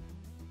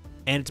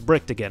 and it's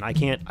bricked again. I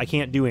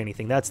can't do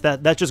anything. That's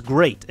just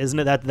great, isn't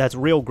it? That's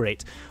real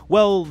great.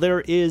 Well,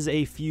 there is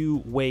a few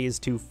ways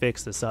to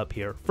fix this up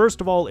here. First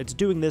of all, it's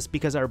doing this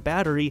because our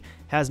battery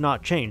has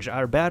not changed.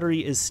 Our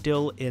battery is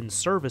still in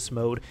service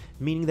mode,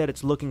 meaning that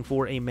it's looking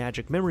for a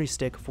magic memory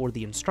stick for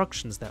the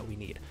instructions that we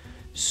need.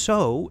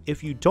 So,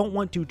 if you don't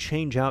want to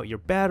change out your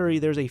battery,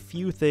 there's a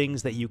few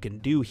things that you can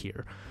do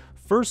here.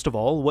 First of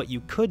all, what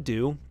you could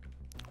do,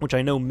 which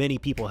I know many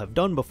people have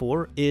done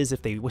before, is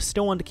if they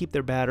still want to keep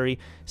their battery,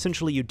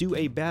 essentially you do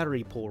a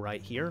battery pull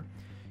right here.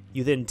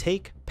 You then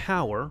take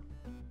power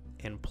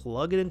and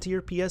plug it into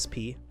your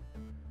PSP,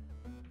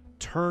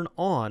 turn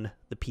on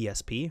the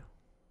PSP.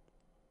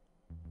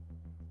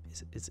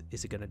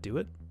 Is it going to do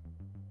it?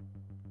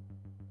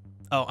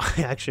 Oh,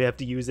 I actually have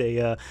to use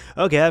a,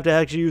 okay, I have to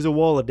actually use a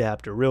wall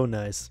adapter. Real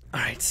nice. All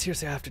right,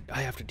 seriously,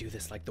 I have to do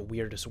this like the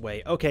weirdest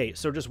way. Okay,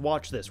 so just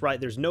watch this,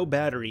 right? There's no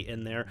battery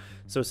in there.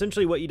 So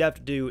essentially what you'd have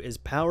to do is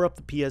power up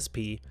the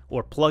PSP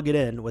or plug it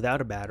in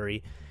without a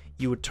battery.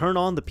 You would turn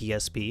on the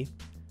PSP.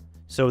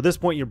 So at this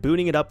point, you're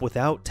booting it up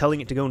without telling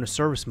it to go into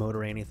service mode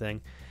or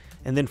anything.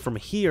 And then from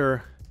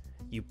here,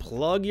 you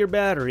plug your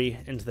battery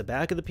into the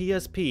back of the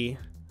PSP.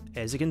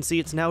 As you can see,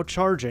 it's now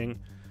charging.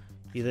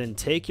 You then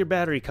take your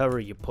battery cover,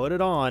 you put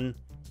it on,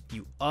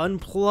 you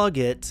unplug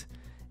it,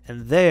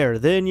 and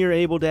then you're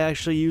able to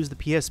actually use the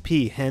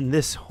PSP. And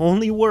this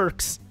only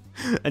works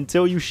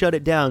until you shut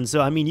it down. So,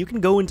 I mean, you can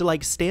go into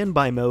like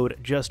standby mode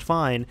just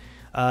fine.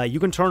 You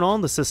can turn on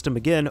the system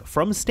again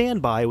from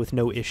standby with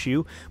no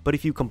issue, but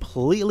if you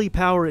completely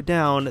power it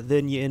down,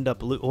 then you end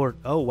up,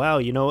 oh wow,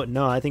 you know what,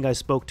 no, I think I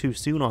spoke too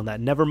soon on that,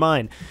 never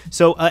mind.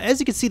 So as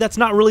you can see, that's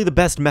not really the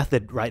best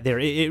method right there,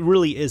 it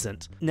really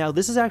isn't. Now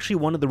this is actually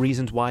one of the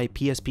reasons why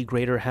PSP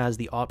Grader has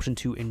the option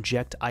to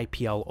inject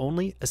IPL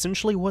only.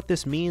 Essentially what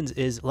this means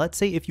is, let's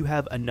say if you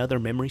have another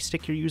memory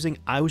stick you're using,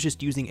 I was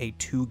just using a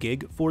 2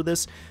 gig for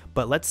this,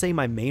 but let's say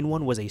my main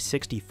one was a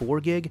 64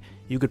 gig,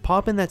 you could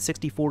pop in that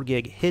 64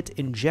 gig, hit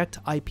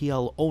inject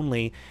IPL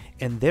only,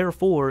 and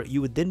therefore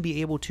you would then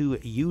be able to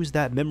use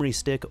that memory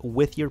stick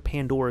with your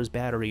Pandora's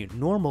battery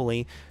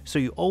normally, so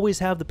you always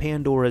have the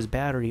Pandora's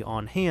battery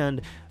on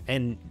hand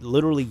and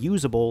literally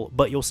usable,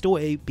 but you'll still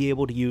be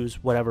able to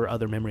use whatever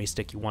other memory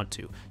stick you want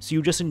to. So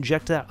you just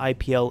inject that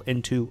IPL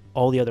into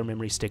all the other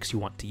memory sticks you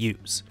want to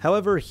use.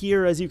 However,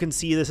 here, as you can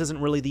see, this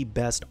isn't really the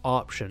best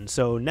option.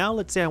 So now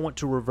let's say I want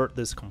to revert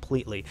this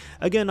completely.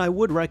 Again, I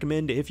would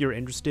recommend, if you're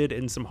interested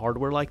in some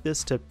hardware like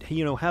this, to,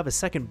 you know, have a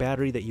second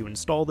battery that you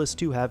install this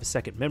to, have a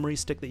second memory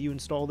stick that you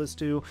install this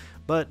to,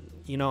 but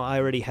you know, I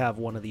already have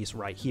one of these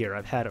right here.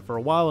 I've had it for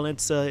a while, and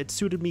it's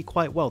suited me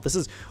quite well. This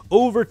is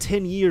over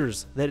 10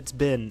 years that it's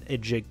been a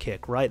jig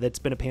kick, right? That's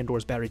been a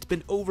Pandora's battery. It's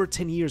been over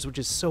 10 years, which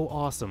is so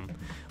awesome.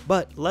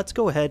 But let's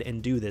go ahead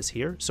and do this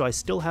here. So I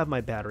still have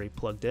my battery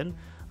plugged in.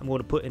 I'm going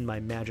to put in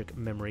my magic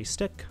memory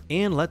stick,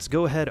 and let's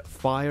go ahead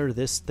fire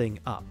this thing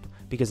up,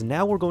 because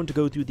now we're going to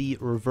go through the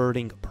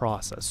reverting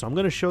process. So I'm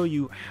going to show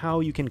you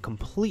how you can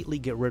completely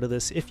get rid of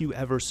this if you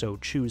ever so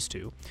choose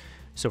to.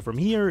 So from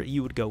here,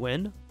 you would go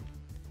in,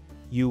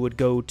 you would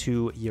go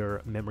to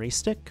your memory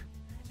stick,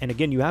 and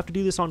again, you have to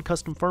do this on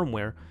custom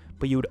firmware,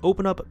 but you would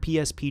open up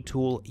PSP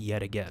tool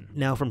yet again.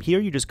 Now from here,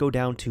 you just go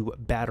down to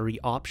battery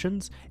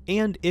options,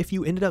 and if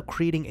you ended up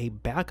creating a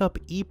backup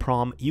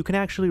EEPROM, you can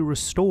actually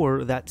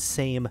restore that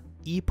same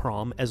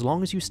EEPROM as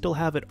long as you still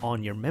have it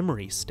on your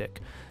memory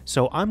stick.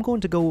 So I'm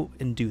going to go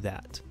and do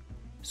that.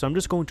 So I'm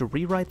just going to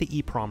rewrite the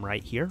EEPROM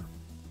right here.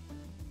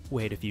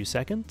 Wait a few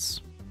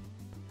seconds.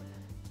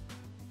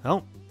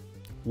 Oh,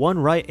 one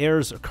write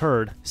errors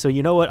occurred. So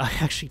you know what? I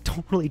actually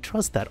don't really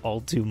trust that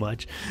all too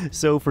much.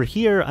 So for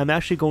here, I'm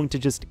actually going to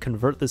just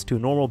convert this to a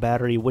normal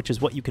battery, which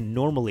is what you can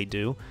normally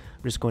do.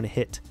 I'm just going to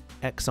hit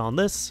X on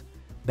this.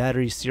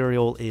 Battery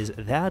serial is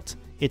that.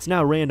 It's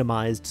now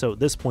randomized, so at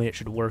this point it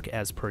should work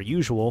as per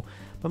usual.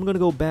 But I'm going to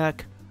go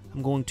back.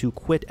 I'm going to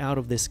quit out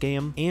of this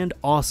game, and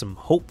awesome.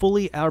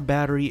 Hopefully our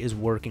battery is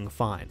working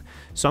fine.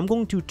 So I'm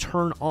going to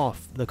turn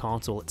off the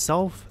console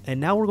itself, and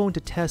now we're going to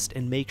test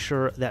and make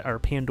sure that our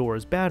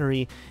Pandora's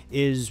battery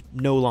is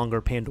no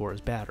longer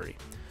Pandora's battery.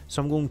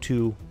 So I'm going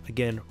to,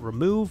 again,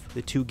 remove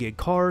the 2 gig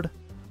card.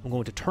 I'm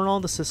going to turn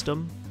on the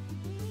system.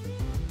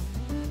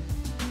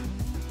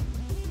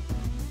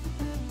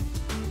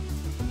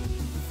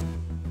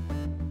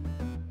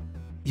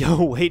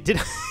 Yo, wait,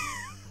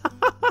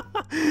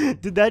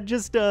 did that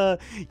just,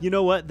 you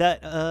know what,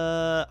 that,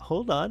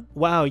 hold on.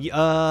 Wow,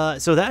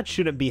 so that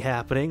shouldn't be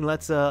happening.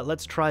 Let's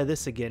try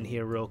this again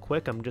here real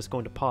quick. I'm just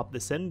going to pop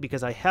this in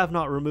because I have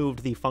not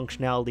removed the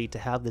functionality to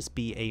have this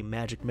be a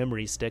magic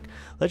memory stick.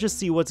 Let's just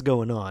see what's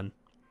going on.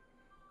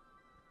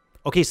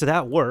 Okay, so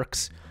that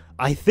works.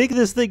 I think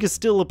this thing is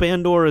still a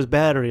Pandora's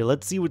battery.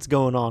 Let's see what's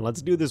going on.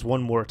 Let's do this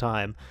one more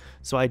time.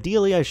 So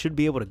ideally, I should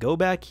be able to go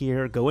back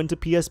here, go into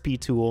PSP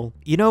tool.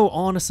 You know,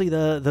 honestly,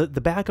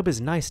 the backup is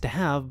nice to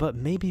have, but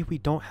maybe we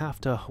don't have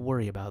to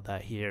worry about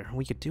that here.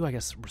 We could do, I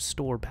guess,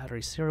 restore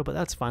battery serial, but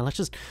that's fine. Let's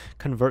just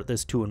convert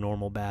this to a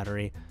normal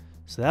battery.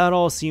 So that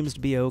all seems to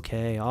be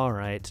okay. All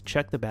right,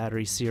 check the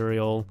battery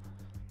serial.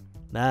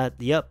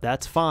 Yep,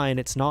 that's fine.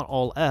 It's not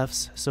all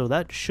Fs, so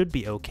that should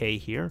be okay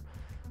here.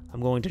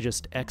 I'm going to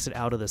just exit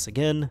out of this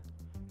again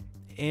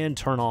and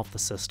turn off the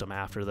system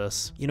after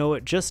this. You know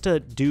what, just to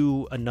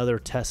do another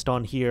test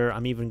on here,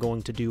 I'm even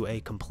going to do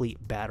a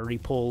complete battery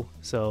pull.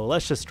 So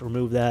let's just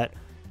remove that,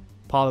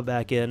 pop it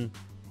back in.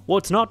 Well,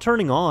 it's not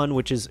turning on,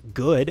 which is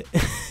good,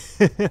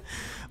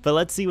 but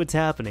let's see what's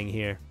happening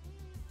here.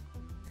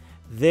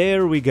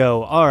 There we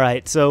go. All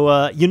right,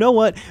 so you know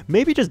what?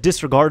 Maybe just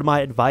disregard my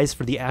advice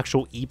for the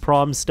actual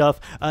EEPROM stuff.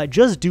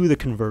 Just do the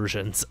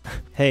conversions.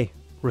 Hey,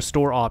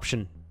 restore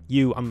option.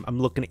 I'm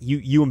looking at you.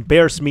 You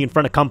embarrassed me in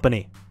front of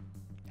company.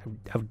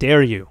 How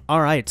dare you?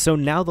 All right, so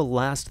now the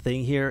last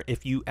thing here,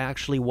 if you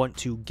actually want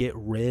to get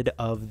rid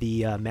of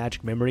the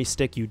magic memory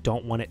stick, you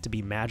don't want it to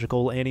be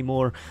magical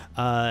anymore.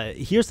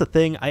 Here's the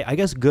thing, I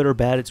guess good or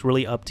bad, it's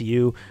really up to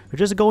you. We're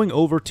just going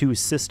over to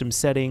system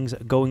settings,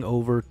 going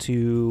over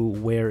to,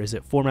 where is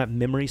it, format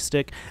memory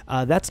stick.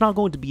 That's not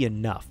going to be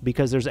enough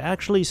because there's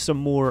actually some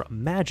more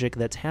magic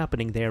that's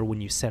happening there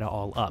when you set it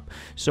all up.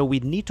 So we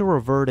need to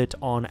revert it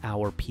on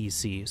our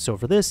PC. So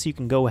for this, you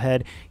can go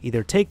ahead,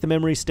 either take the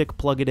memory stick,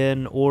 plug it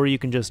in, or you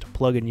can just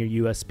plug in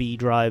your USB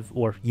drive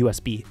or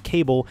USB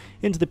cable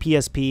into the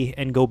PSP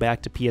and go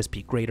back to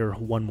PSP Grader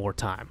one more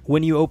time.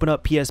 When you open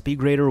up PSP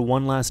Grader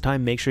one last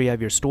time, make sure you have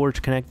your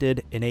storage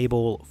connected,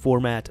 enable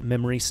format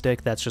memory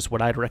stick, that's just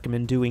what I'd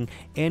recommend doing,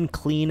 and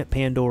clean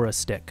Pandora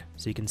stick.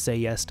 So you can say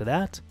yes to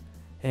that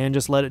and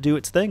just let it do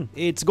its thing.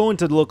 It's going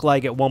to look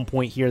like at one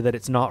point here that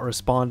it's not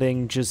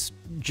responding. Just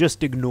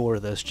ignore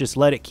this. Just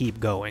let it keep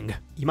going.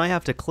 You might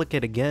have to click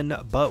it again,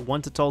 but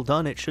once it's all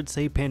done, it should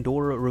say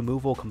Pandora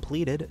removal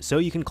completed. So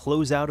you can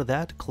close out of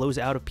that, close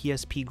out of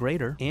PSP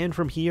Grader, and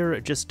from here,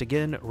 just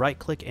again, right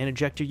click and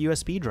eject your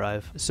USB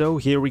drive. So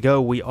here we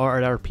go. We are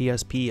at our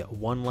PSP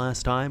one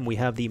last time. We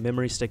have the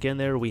memory stick in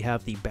there, we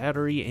have the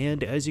battery,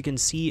 and as you can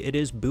see, it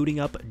is booting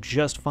up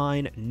just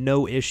fine.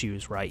 No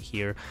issues right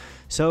here.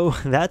 So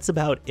that's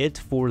about it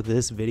for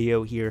this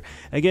video here.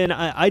 Again,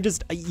 I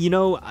just, you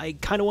know, I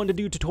kind of wanted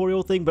to do a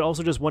tutorial thing, but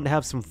also just wanted to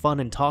have some fun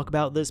and talk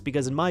about this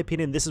because in my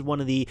opinion, this is one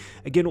of the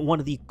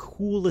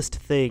coolest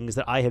things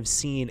that I have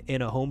seen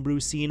in a homebrew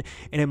scene,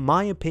 and in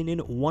my opinion,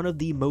 one of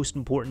the most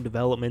important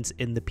developments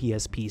in the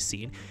PSP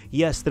scene.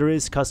 Yes, there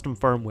is custom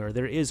firmware,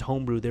 there is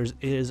homebrew, there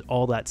is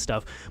all that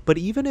stuff, but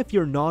even if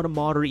you're not a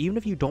modder, even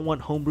if you don't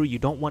want homebrew, you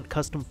don't want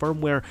custom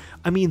firmware,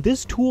 I mean,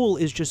 this tool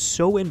is just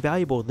so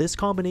invaluable. This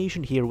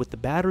combination here with the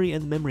battery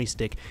and the memory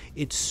stick,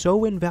 it's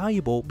so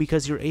invaluable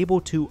because you're able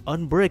to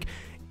unbrick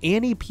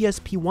any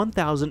PSP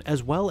 1000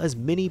 as well as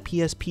mini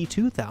PSP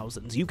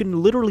 2000s. You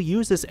can literally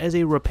use this as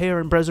a repair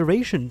and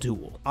preservation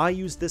tool. I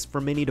use this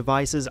for many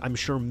devices. I'm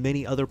sure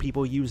many other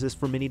people use this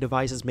for many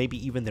devices,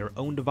 maybe even their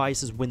own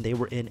devices when they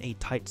were in a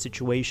tight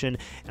situation.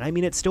 And I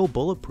mean, it's still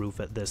bulletproof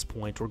at this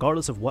point,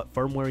 regardless of what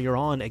firmware you're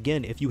on.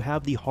 Again, if you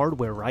have the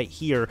hardware right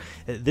here,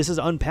 this is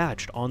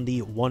unpatched on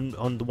the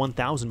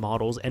 1000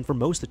 models, and for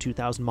most of the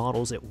 2000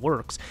 models it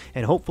works.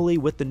 And hopefully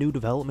with the new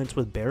developments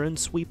with Baron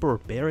Sweeper or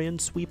Barian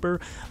Sweeper,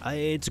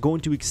 it's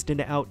going to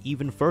extend it out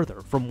even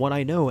further. From what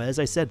I know, as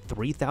I said,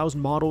 3000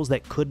 models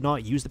that could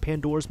not use the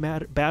Pandora's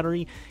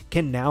battery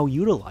can now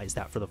utilize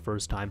that for the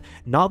first time.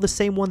 Not the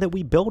same one that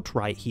we built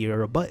right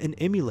here, but an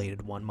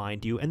emulated one,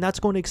 mind you, and that's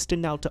going to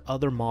extend out to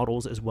other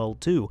models as well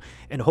too.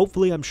 And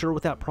hopefully, I'm sure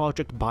with that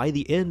project, by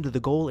the end, the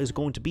goal is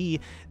going to be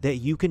that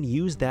you can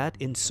use that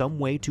in some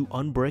way to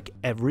unbrick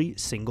every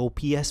single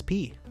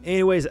PSP.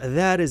 Anyways,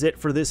 that is it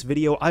for this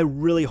video. I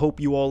really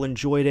hope you all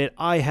enjoyed it.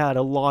 I had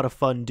a lot of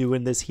fun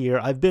doing this here.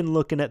 I've been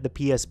looking at the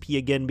PSP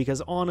again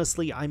because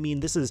honestly, I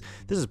mean, this is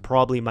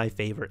probably my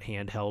favorite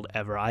handheld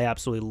ever. I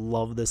absolutely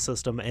love this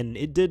system, and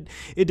it did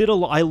a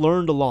lot. I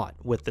learned a lot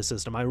with the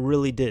system. I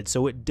really did.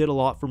 So it did a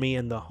lot for me,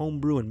 and the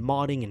homebrew and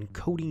modding and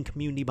coding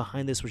community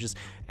behind this was just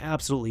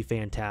absolutely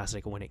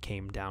fantastic when it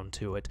came down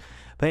to it.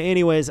 But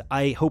anyways,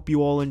 I hope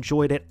you all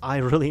enjoyed it. I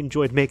really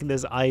enjoyed making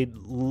this. I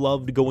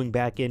loved going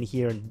back in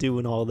here and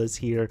doing all this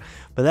here.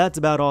 But that's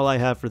about all I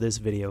have for this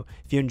video.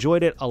 If you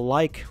enjoyed it, a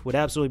like would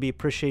absolutely be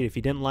appreciated. If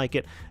you didn't like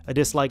it, a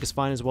dislike is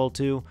fine as well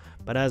too.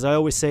 But as I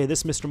always say,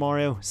 this is Mr.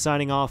 Mario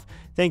signing off.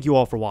 Thank you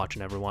all for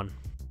watching, everyone.